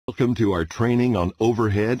Welcome to our training on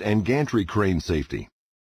overhead and gantry crane safety.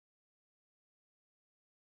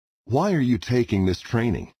 Why are you taking this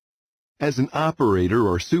training? As an operator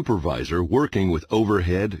or supervisor working with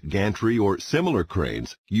overhead, gantry, or similar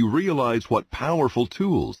cranes, you realize what powerful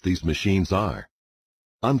tools these machines are.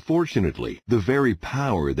 Unfortunately, the very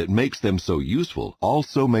power that makes them so useful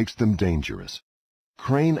also makes them dangerous.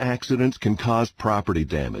 Crane accidents can cause property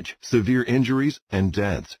damage, severe injuries, and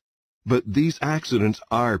deaths. But these accidents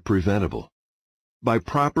are preventable. By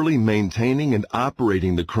properly maintaining and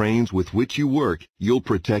operating the cranes with which you work, you'll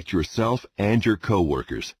protect yourself and your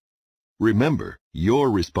coworkers. Remember, you're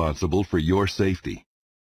responsible for your safety.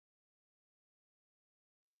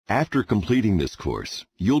 After completing this course,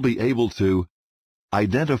 you'll be able to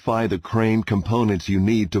identify the crane components you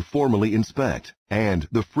need to formally inspect and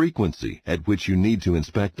the frequency at which you need to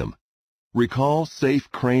inspect them. Recall safe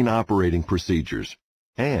crane operating procedures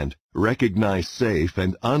and recognize safe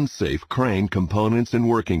and unsafe crane components and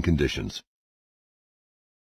working conditions.